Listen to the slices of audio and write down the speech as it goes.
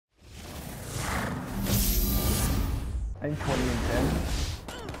I'm 20 and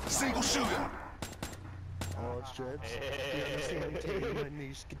 10. Single shooter. Oh, it's Jibs. You're on the same team when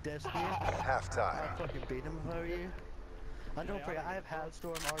these get Destiny. Halftime. I'll fucking beat him if I were you. And don't forget, I have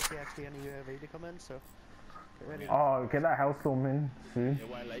Hellstorm, RCXD, and a UAV to come in, so get ready. Oh, get that Hellstorm in soon. It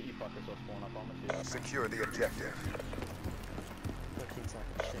won't let you fuckers all spawn, I promise you. Secure the objective. 15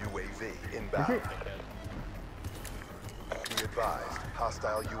 seconds. UAV Is inbound. it? Be advised,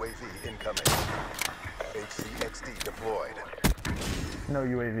 hostile UAV incoming. HCXD deployed. No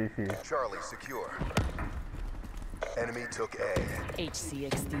UAV for you. Charlie secure. Enemy took A.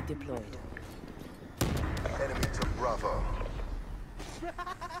 HCXD deployed. Enemy took Bravo. Dig it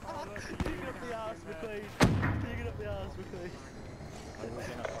up the ass, McLean. Dig it up the ass, McLean.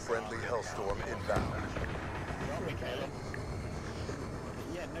 Friendly Hellstorm inbound. Got me, Caleb.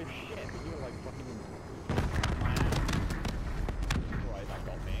 Yeah, no shit, but you were like fucking... Right, that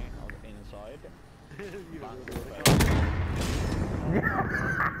got me. I was inside.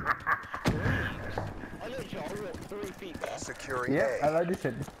 I literally walked 3 feet there. Securing Yeah, I A. like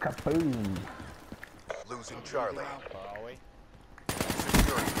this. Kaboom. Losing Charlie. Where are we?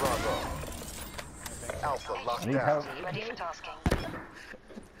 Securing Bravo. Alpha locked Need down. help? Ready for tasking.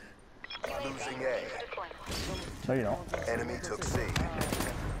 Losing A. No, you're not. Enemy took C.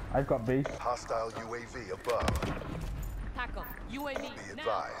 I've got B. Hostile UAV above. Tackle. UAV. Be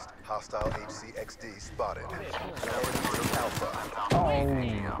advised, hostile HCXD spotted. Enemy took Alpha.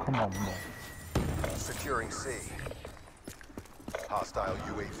 Oh, come on, boy. Securing C. Hostile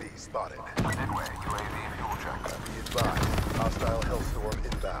UAV spotted. Midway, UAV fuel check. Be advised, hostile Hellstorm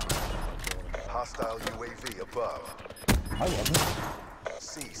inbound. Hostile UAV above. I wasn't.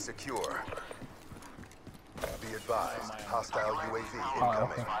 C secure. Be advised, hostile UAV Oh,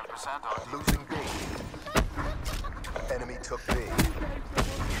 incoming. okay. 5% on Losing B. Enemy took B.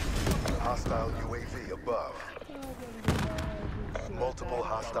 Hostile UAV above. Multiple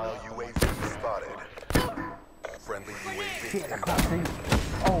hostile UAVs spotted. Friendly Shit, I UAV can't inbound. see.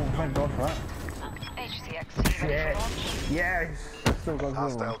 Oh, thank God for that. HCXD ready Shit. for launch. Yes. Still got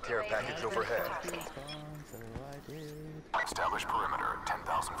Hostile one. care package overhead. establish perimeter at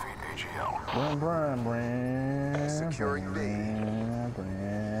 10,000 feet AGL. Brum, brum, brum, Securing B. brum,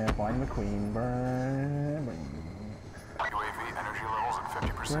 brum. Find the queen. Brum, brum. UAV energy levels at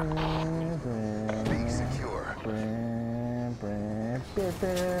 50%. Brum, brum, B secure. brum, brum,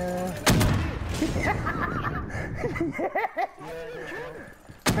 brum,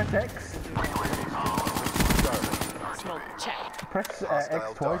 Press X. Smoke check. Press X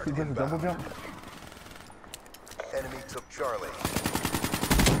Hostile twice. dart It does a double inbound. jump. Enemy took Charlie.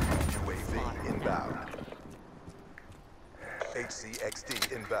 UAV inbound. HCXD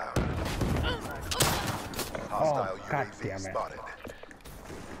inbound. Hostile God UAV damn it. spotted.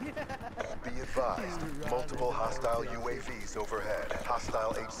 Be advised, multiple hostile UAVs overhead.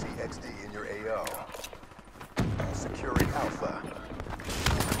 Hostile HCXD in your AO. Securing Alpha.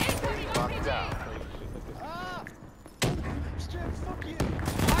 Locked down. Ah! Strips, fuck you!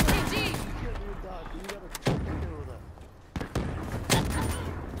 RPG. You can't do that. You gotta fucking deal with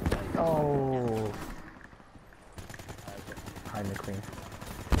that. Oh. Hi, McQueen.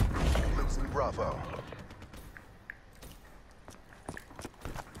 Losing Bravo.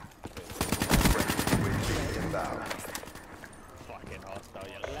 Friendly UAV inbound. Fucking hostile,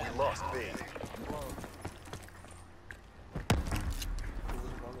 you We lost B.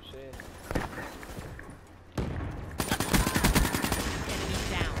 Enemy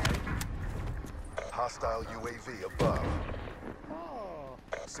down. Hostile UAV above. Oh!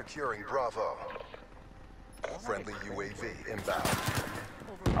 Securing Bravo. Friendly UAV inbound.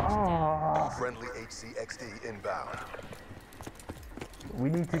 Oh. Friendly HCXD inbound. We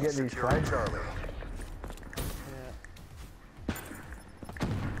need to get these Securing flags. Charlie. Yeah.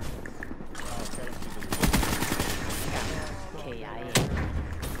 KIA.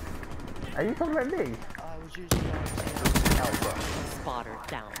 Are you talking about me? I was using Alpha. Spotter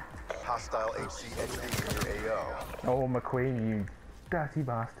down. Hostile HCXD in your AO. Oh, McQueen, you dirty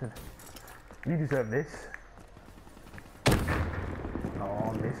bastard. You deserve this.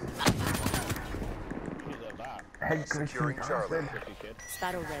 Oh, miss. Who's that? Head cushion Securing Charlie. bastard. Pretty kid.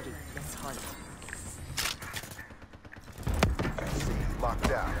 Battle ready. Let's hunt. C locked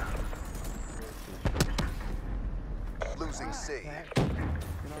down. Losing C.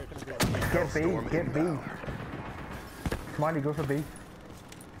 Get B, Storm get B. inbound. Smiley, go for B.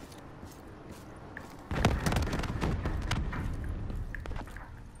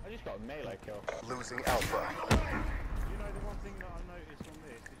 I just got a melee kill. Losing Alpha. You know, the one thing that I noticed on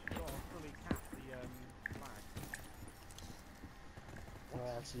this is you've got to fully cap the flag. Or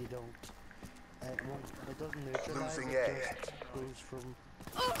else you don't. It doesn't neutralize, Losing it A. just goes from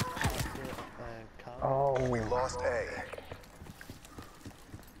camp. Oh, We lost A.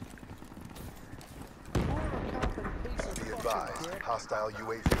 Be advised, hostile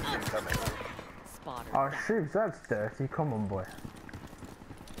UAV incoming. Spotter oh, down. Shivs, that's dirty. Come on, boy.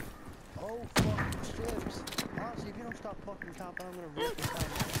 Oh, fucking strips. Honestly, if you don't stop fucking camping, I'm gonna rip your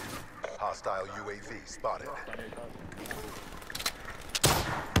camp. Hostile UAV spotted.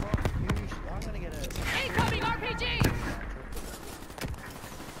 I'm gonna get a... Incoming RPG!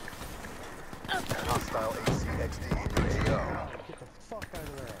 Hostile HCXD in your AO. Get the fuck out of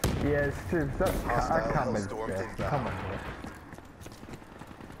there. Yeah, Shivs, that Hostile camera's Hellstorm dirty. inbound. Come on, boy.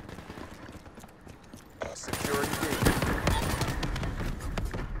 Securing B.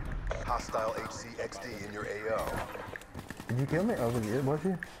 Hostile HCXD in your AO. Did you kill me? Oh, was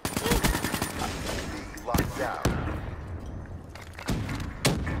you? B locked down.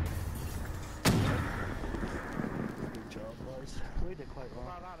 Good job, boys. We did quite well.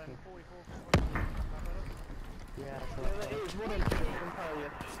 About that then, 44. Yeah, so It was one and two, I can tell you.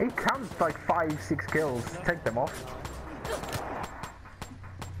 He counts like 5-6 kills. Take them off.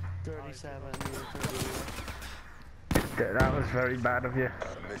 37, Yeah, that was very bad of you.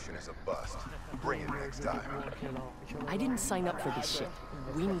 The mission is a bust. Bring it next time. I didn't sign up for this shit.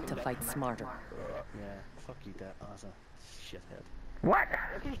 We need to fight smarter. Yeah, fuck you, that Asa. Shithead. What?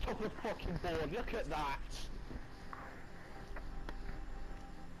 Who's took the fucking board? Look at that!